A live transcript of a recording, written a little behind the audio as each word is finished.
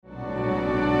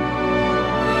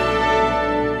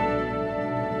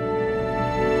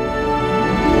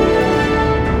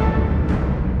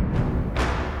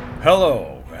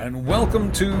Hello, and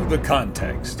welcome to The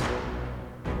Context.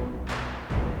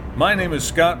 My name is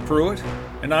Scott Pruitt,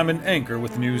 and I'm an anchor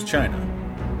with News China.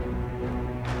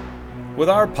 With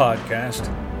our podcast,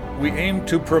 we aim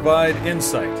to provide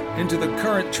insight into the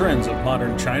current trends of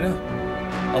modern China,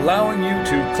 allowing you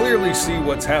to clearly see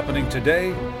what's happening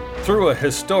today through a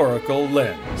historical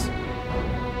lens.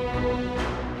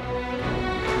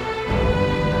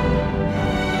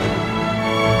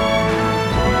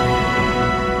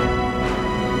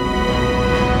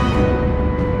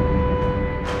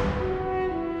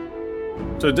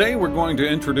 Today we're going to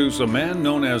introduce a man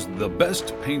known as the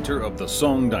best painter of the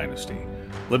Song Dynasty.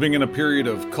 Living in a period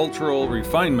of cultural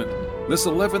refinement, this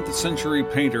 11th century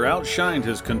painter outshined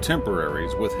his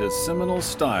contemporaries with his seminal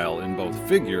style in both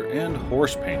figure and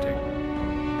horse painting.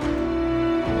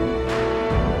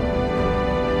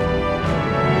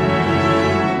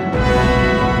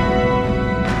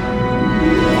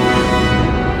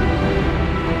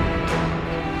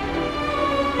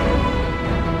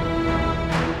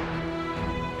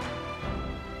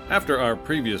 After our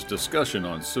previous discussion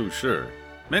on Su Shi,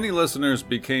 many listeners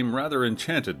became rather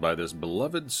enchanted by this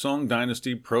beloved Song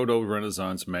Dynasty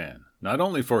proto-Renaissance man, not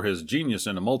only for his genius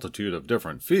in a multitude of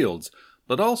different fields,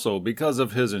 but also because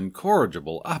of his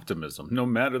incorrigible optimism no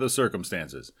matter the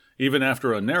circumstances, even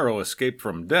after a narrow escape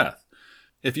from death.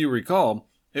 If you recall,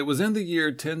 it was in the year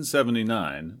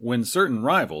 1079 when certain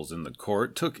rivals in the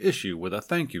court took issue with a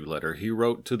thank you letter he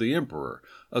wrote to the emperor,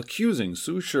 accusing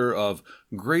Su Shi of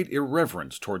great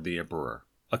irreverence toward the emperor,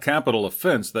 a capital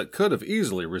offense that could have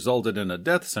easily resulted in a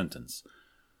death sentence.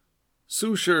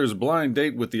 Su Shi's blind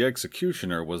date with the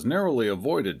executioner was narrowly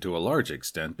avoided to a large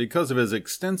extent because of his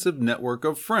extensive network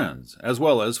of friends, as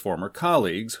well as former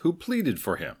colleagues who pleaded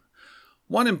for him.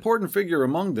 One important figure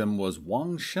among them was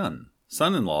Wang Shen,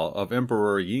 son-in-law of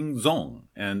Emperor Yingzong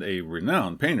and a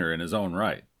renowned painter in his own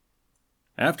right.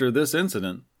 After this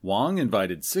incident, Wang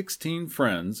invited 16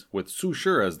 friends, with Su Shi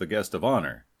as the guest of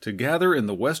honor, to gather in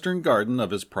the western garden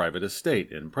of his private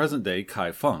estate in present-day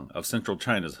Kaifeng of central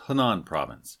China's Henan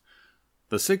province.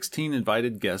 The 16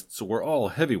 invited guests were all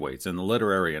heavyweights in the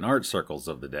literary and art circles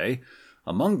of the day.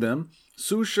 Among them,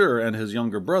 Su Shi and his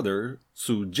younger brother,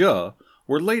 Su Zhe,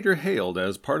 were later hailed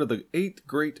as part of the 8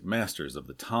 great masters of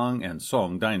the Tang and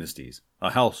Song dynasties,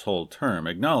 a household term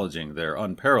acknowledging their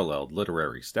unparalleled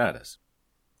literary status.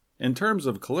 In terms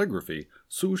of calligraphy,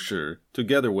 Su Shi,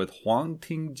 together with Huang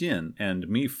Tingjin and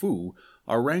Mi Fu,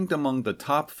 are ranked among the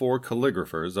top 4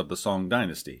 calligraphers of the Song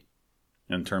dynasty.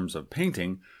 In terms of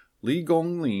painting, Li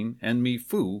Gonglin and Mi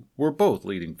Fu were both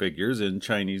leading figures in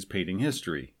Chinese painting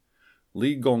history.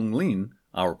 Li Gonglin,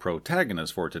 our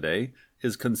protagonist for today,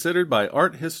 is considered by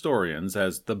art historians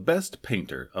as the best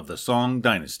painter of the Song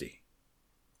dynasty.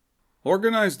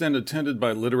 Organized and attended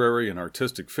by literary and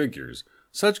artistic figures,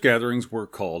 such gatherings were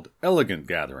called elegant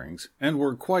gatherings and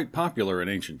were quite popular in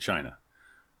ancient China.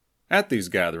 At these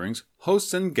gatherings,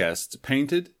 hosts and guests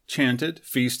painted, chanted,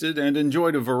 feasted, and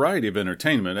enjoyed a variety of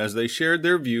entertainment as they shared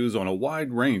their views on a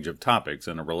wide range of topics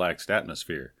in a relaxed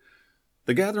atmosphere.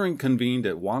 The gathering convened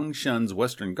at Wang Shen's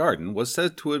Western Garden was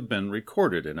said to have been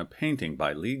recorded in a painting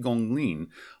by Li Gonglin,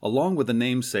 along with the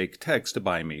namesake text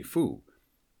by Mi Fu.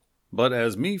 But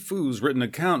as Mi Fu's written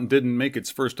account didn't make its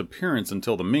first appearance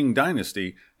until the Ming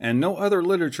Dynasty, and no other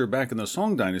literature back in the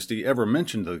Song Dynasty ever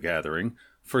mentioned the gathering,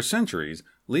 for centuries,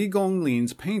 Li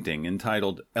Gonglin's painting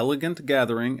entitled Elegant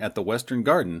Gathering at the Western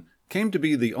Garden came to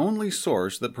be the only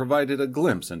source that provided a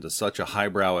glimpse into such a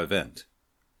highbrow event.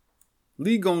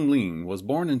 Li Gonglin was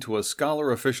born into a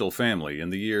scholar-official family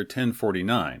in the year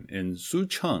 1049 in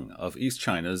Sucheng of East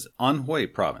China's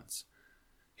Anhui province.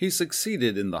 He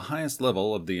succeeded in the highest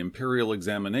level of the imperial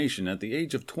examination at the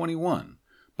age of 21,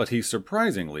 but he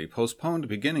surprisingly postponed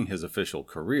beginning his official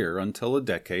career until a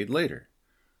decade later.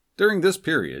 During this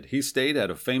period, he stayed at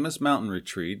a famous mountain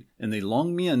retreat in the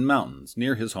Longmian Mountains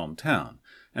near his hometown,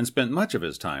 and spent much of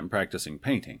his time practicing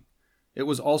painting. It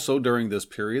was also during this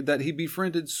period that he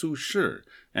befriended Su Shi,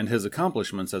 and his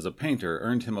accomplishments as a painter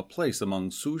earned him a place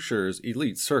among Su Shi's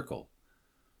elite circle.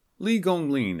 Li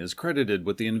Gonglin is credited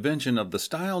with the invention of the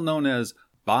style known as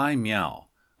bai miao,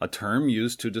 a term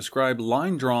used to describe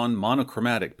line-drawn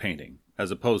monochromatic painting,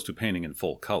 as opposed to painting in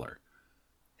full color.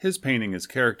 His painting is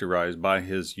characterized by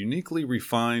his uniquely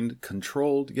refined,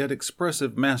 controlled, yet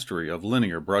expressive mastery of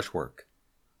linear brushwork.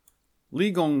 Li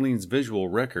Gonglin's visual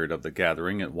record of the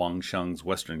gathering at Wang Shen's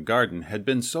Western Garden had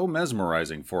been so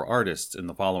mesmerizing for artists in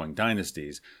the following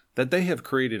dynasties that they have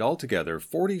created altogether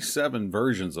 47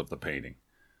 versions of the painting.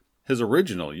 His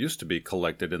original used to be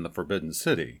collected in the Forbidden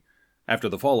City. After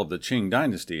the fall of the Qing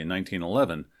dynasty in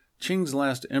 1911, Qing's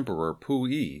last emperor,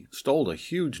 Puyi, stole a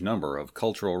huge number of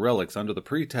cultural relics under the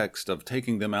pretext of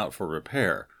taking them out for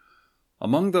repair.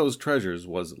 Among those treasures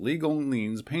was Li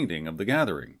Gonglin's painting of the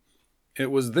gathering.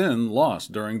 It was then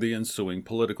lost during the ensuing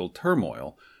political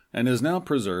turmoil and is now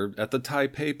preserved at the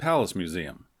Taipei Palace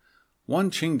Museum.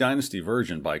 One Qing Dynasty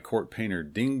version by court painter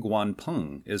Ding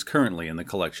Guanpeng is currently in the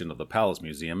collection of the Palace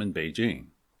Museum in Beijing.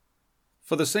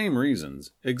 For the same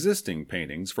reasons, existing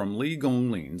paintings from Li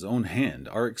Gonglin's own hand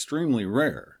are extremely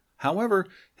rare. However,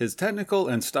 his technical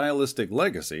and stylistic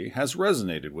legacy has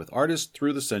resonated with artists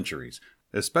through the centuries,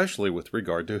 especially with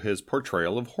regard to his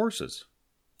portrayal of horses.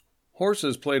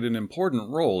 Horses played an important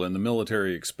role in the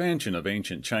military expansion of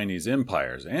ancient Chinese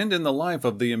empires and in the life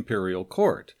of the imperial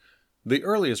court. The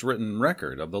earliest written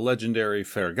record of the legendary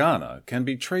Fergana can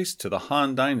be traced to the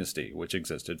Han Dynasty, which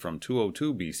existed from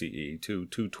 202 BCE to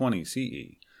 220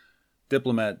 CE.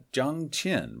 Diplomat Zhang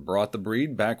Qian brought the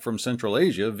breed back from Central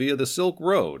Asia via the Silk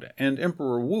Road, and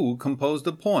Emperor Wu composed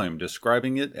a poem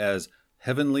describing it as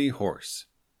heavenly horse.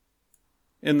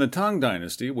 In the Tang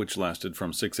Dynasty, which lasted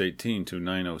from 618 to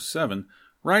 907,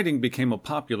 riding became a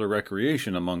popular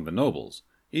recreation among the nobles.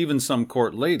 Even some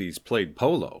court ladies played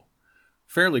polo.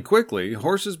 Fairly quickly,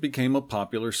 horses became a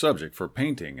popular subject for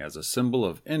painting as a symbol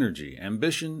of energy,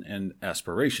 ambition, and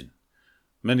aspiration.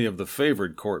 Many of the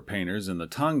favored court painters in the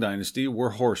Tang Dynasty were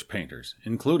horse painters,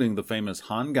 including the famous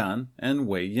Han Gan and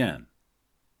Wei Yan.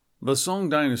 The Song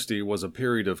Dynasty was a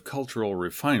period of cultural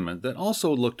refinement that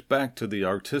also looked back to the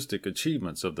artistic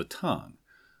achievements of the Tang.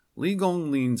 Li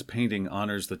Gonglin's painting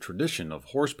honors the tradition of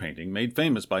horse painting made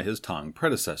famous by his Tang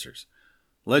predecessors.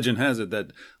 Legend has it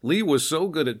that Li was so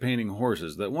good at painting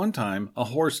horses that one time a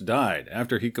horse died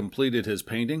after he completed his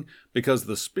painting because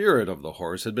the spirit of the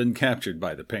horse had been captured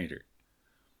by the painter.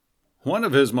 One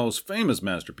of his most famous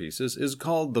masterpieces is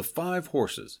called The Five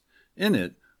Horses. In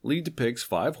it, Li depicts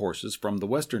 5 horses from the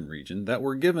western region that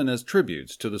were given as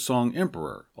tributes to the Song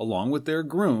Emperor, along with their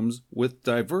grooms with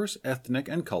diverse ethnic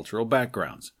and cultural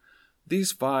backgrounds.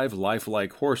 These 5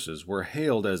 lifelike horses were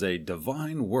hailed as a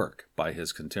divine work by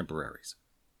his contemporaries.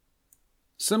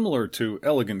 Similar to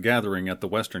Elegant Gathering at the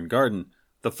Western Garden,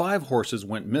 the 5 horses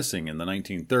went missing in the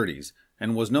 1930s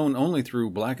and was known only through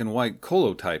black and white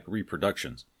colotype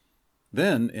reproductions.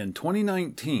 Then, in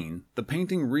 2019, the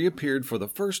painting reappeared for the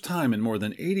first time in more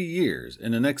than 80 years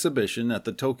in an exhibition at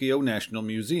the Tokyo National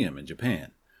Museum in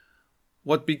Japan.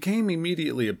 What became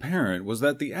immediately apparent was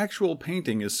that the actual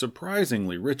painting is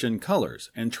surprisingly rich in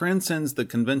colors and transcends the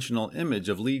conventional image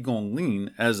of Li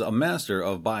Gonglin as a master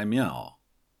of Bai Miao.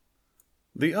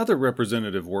 The other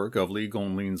representative work of Li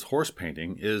Gonglin's horse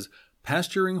painting is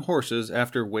Pasturing Horses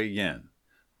After Wei Yan,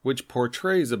 which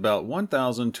portrays about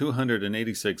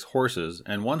 1,286 horses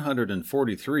and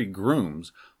 143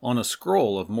 grooms on a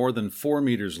scroll of more than 4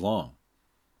 meters long.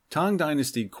 Tang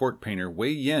Dynasty court painter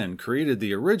Wei Yan created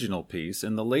the original piece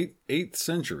in the late 8th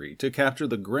century to capture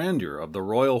the grandeur of the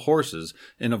royal horses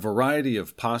in a variety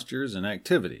of postures and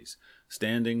activities: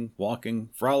 standing, walking,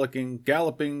 frolicking,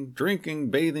 galloping, drinking,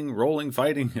 bathing, rolling,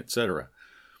 fighting, etc.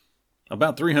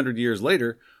 About 300 years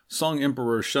later, Song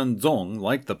Emperor Shenzong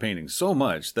liked the painting so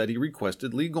much that he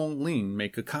requested Li Gonglin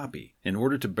make a copy in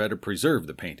order to better preserve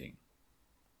the painting.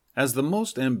 As the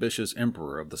most ambitious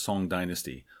emperor of the Song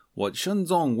Dynasty, what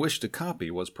Shenzong wished to copy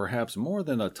was perhaps more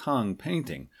than a Tang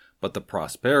painting, but the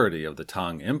prosperity of the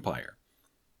Tang Empire.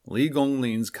 Li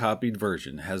Gonglin's copied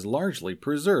version has largely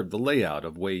preserved the layout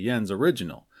of Wei Yan's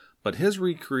original, but his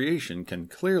recreation can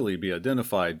clearly be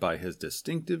identified by his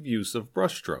distinctive use of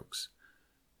brushstrokes.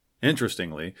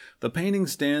 Interestingly, the painting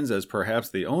stands as perhaps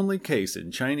the only case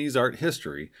in Chinese art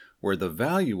history where the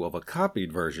value of a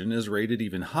copied version is rated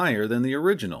even higher than the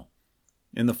original.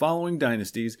 In the following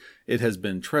dynasties, it has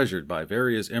been treasured by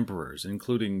various emperors,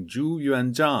 including Zhu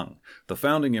Yuanzhang, the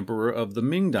founding emperor of the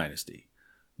Ming Dynasty.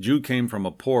 Zhu came from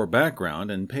a poor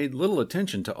background and paid little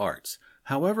attention to arts.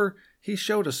 However, he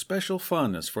showed a special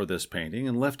fondness for this painting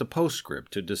and left a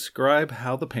postscript to describe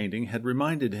how the painting had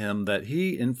reminded him that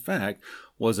he, in fact,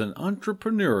 was an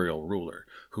entrepreneurial ruler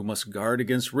who must guard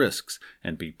against risks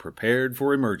and be prepared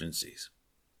for emergencies.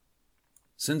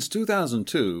 Since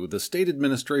 2002, the State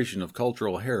Administration of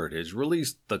Cultural Heritage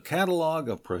released the Catalog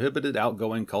of Prohibited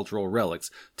Outgoing Cultural Relics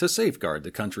to safeguard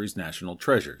the country's national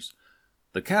treasures.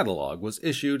 The catalog was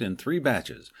issued in 3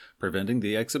 batches, preventing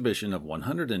the exhibition of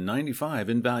 195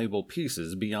 invaluable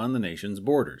pieces beyond the nation's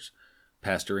borders.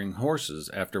 Pasturing Horses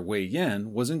After Wei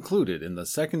Yan was included in the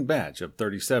second batch of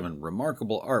 37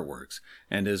 remarkable artworks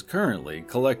and is currently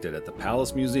collected at the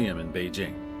Palace Museum in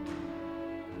Beijing.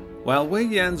 While Wei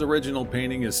Yan's original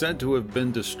painting is said to have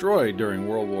been destroyed during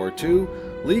World War II,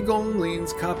 Li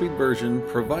Gonglin's copied version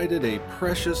provided a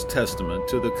precious testament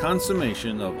to the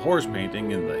consummation of horse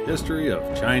painting in the history of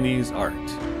Chinese art.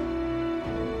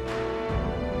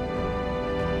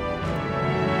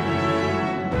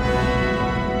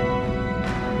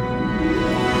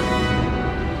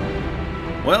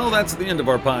 Well, that's the end of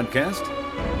our podcast.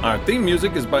 Our theme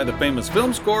music is by the famous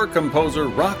film score composer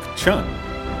Rock Chun.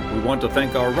 We want to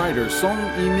thank our writer Song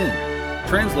Yimin,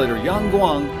 translator Yang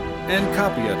Guang, and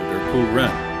copy editor Pu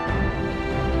Ren.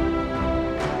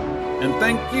 And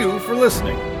thank you for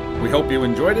listening. We hope you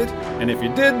enjoyed it, and if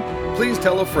you did, please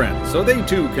tell a friend so they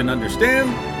too can understand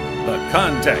the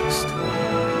context.